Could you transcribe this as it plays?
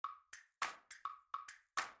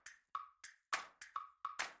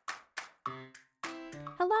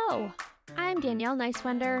Hello, I'm Danielle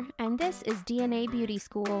Nicewender, and this is d.n.a Beauty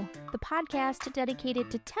School, the podcast dedicated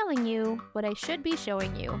to telling you what I should be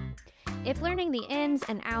showing you. If learning the ins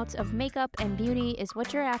and outs of makeup and beauty is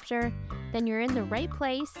what you're after, then you're in the right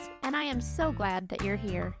place, and I am so glad that you're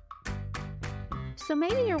here. So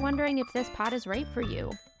maybe you're wondering if this pod is right for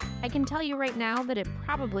you. I can tell you right now that it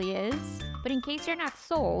probably is, but in case you're not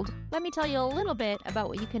sold, let me tell you a little bit about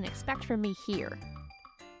what you can expect from me here.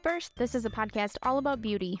 First, this is a podcast all about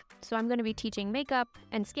beauty, so I'm going to be teaching makeup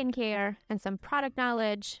and skincare and some product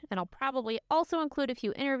knowledge, and I'll probably also include a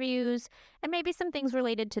few interviews and maybe some things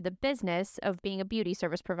related to the business of being a beauty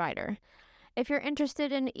service provider. If you're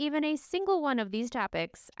interested in even a single one of these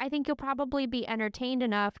topics, I think you'll probably be entertained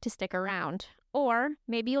enough to stick around, or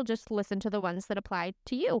maybe you'll just listen to the ones that apply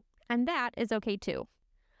to you, and that is okay too.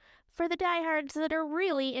 For the diehards that are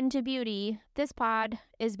really into beauty, this pod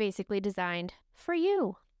is basically designed for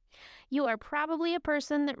you. You are probably a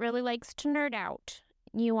person that really likes to nerd out.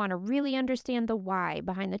 You want to really understand the why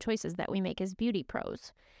behind the choices that we make as beauty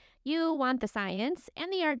pros. You want the science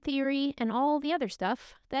and the art theory and all the other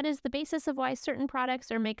stuff that is the basis of why certain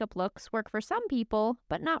products or makeup looks work for some people,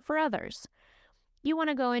 but not for others. You want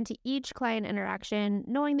to go into each client interaction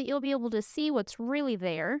knowing that you'll be able to see what's really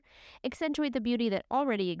there, accentuate the beauty that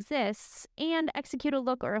already exists, and execute a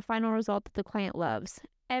look or a final result that the client loves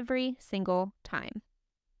every single time.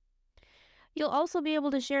 You'll also be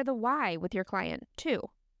able to share the why with your client, too,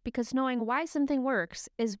 because knowing why something works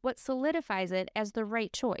is what solidifies it as the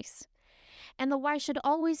right choice. And the why should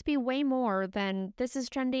always be way more than this is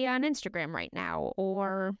trendy on Instagram right now,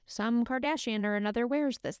 or some Kardashian or another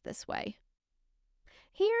wears this way.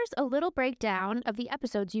 Here's a little breakdown of the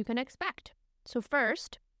episodes you can expect. So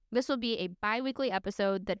first, this will be a bi-weekly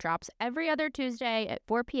episode that drops every other Tuesday at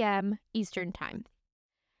 4 p.m. Eastern Time.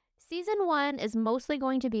 Season 1 is mostly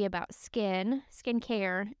going to be about skin,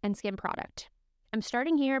 skincare, and skin product. I'm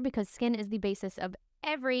starting here because skin is the basis of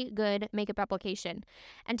every good makeup application.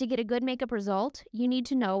 And to get a good makeup result, you need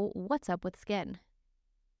to know what's up with skin.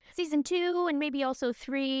 Season 2 and maybe also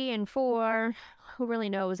 3 and 4, who really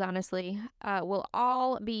knows honestly, will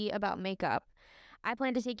all be about makeup. I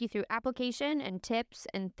plan to take you through application and tips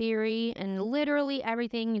and theory and literally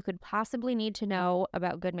everything you could possibly need to know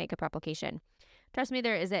about good makeup application. Trust me,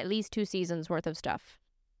 there is at least 2 seasons worth of stuff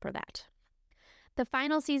for that. The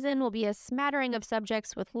final season will be a smattering of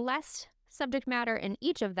subjects with less subject matter in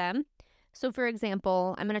each of them. So for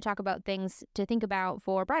example, I'm going to talk about things to think about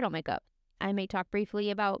for bridal makeup. I may talk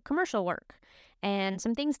briefly about commercial work and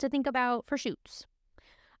some things to think about for shoots.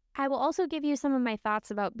 I will also give you some of my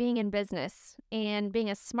thoughts about being in business and being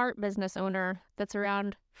a smart business owner that's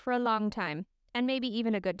around for a long time and maybe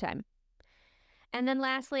even a good time. And then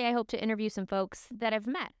lastly, I hope to interview some folks that I've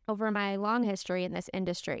met over my long history in this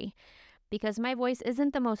industry, because my voice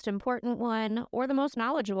isn't the most important one or the most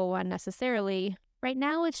knowledgeable one necessarily. Right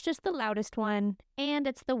now, it's just the loudest one, and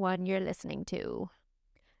it's the one you're listening to.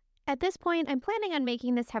 At this point, I'm planning on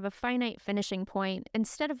making this have a finite finishing point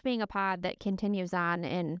instead of being a pod that continues on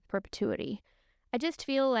in perpetuity. I just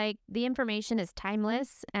feel like the information is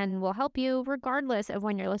timeless and will help you regardless of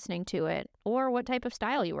when you're listening to it or what type of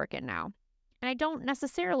style you work in now. And I don't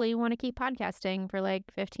necessarily want to keep podcasting for like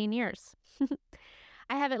 15 years.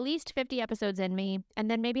 I have at least 50 episodes in me,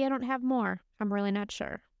 and then maybe I don't have more. I'm really not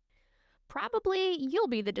sure. Probably you'll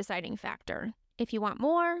be the deciding factor. If you want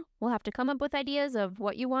more, we'll have to come up with ideas of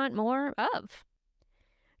what you want more of.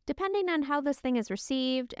 Depending on how this thing is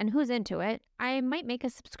received and who's into it, I might make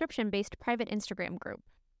a subscription-based private Instagram group.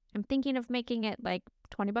 I'm thinking of making it like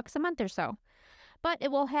 $20 a month or so. But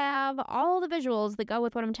it will have all the visuals that go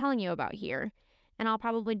with what I'm telling you about here. And I'll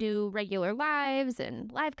probably do regular lives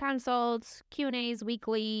and live consults, Q&As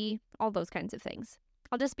weekly, all those kinds of things.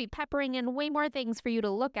 I'll just be peppering in way more things for you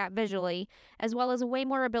to look at visually, as well as way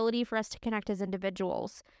more ability for us to connect as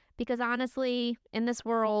individuals. Because honestly, in this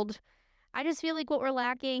world, I just feel like what we're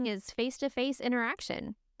lacking is face-to-face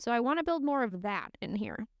interaction. So I want to build more of that in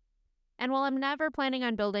here. And while I'm never planning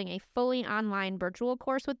on building a fully online virtual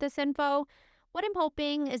course with this info, what I'm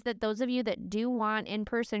hoping is that those of you that do want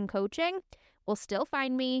in-person coaching will still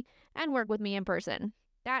find me and work with me in person.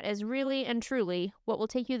 That is really and truly what will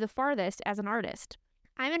take you the farthest as an artist.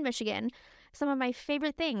 I'm in Michigan. Some of my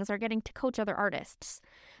favorite things are getting to coach other artists.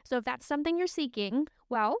 So if that's something you're seeking,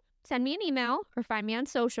 well, send me an email or find me on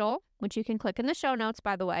social, which you can click in the show notes,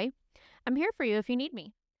 by the way. I'm here for you if you need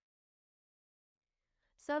me.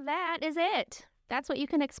 So that is it. That's what you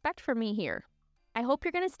can expect from me here. I hope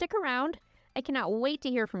you're going to stick around. I cannot wait to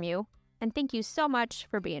hear from you, and thank you so much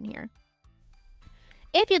for being here.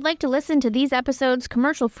 If you'd like to listen to these episodes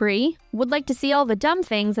commercial-free, would like to see all the dumb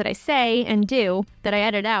things that I say and do that I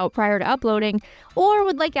edit out prior to uploading, or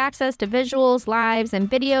would like access to visuals, lives,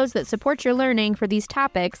 and videos that support your learning for these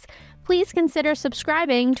topics, please consider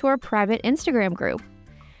subscribing to our private Instagram group.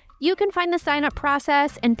 You can find the sign-up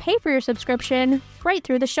process and pay for your subscription right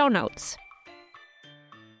through the show notes.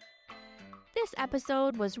 This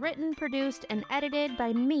episode was written, produced, and edited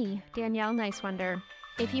by me, Danielle Nicewonder.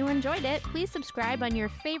 If you enjoyed it, please subscribe on your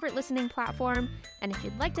favorite listening platform, and if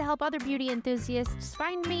you'd like to help other beauty enthusiasts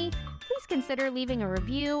find me, please consider leaving a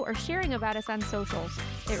review or sharing about us on socials.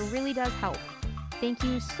 It really does help. Thank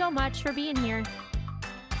you so much for being here.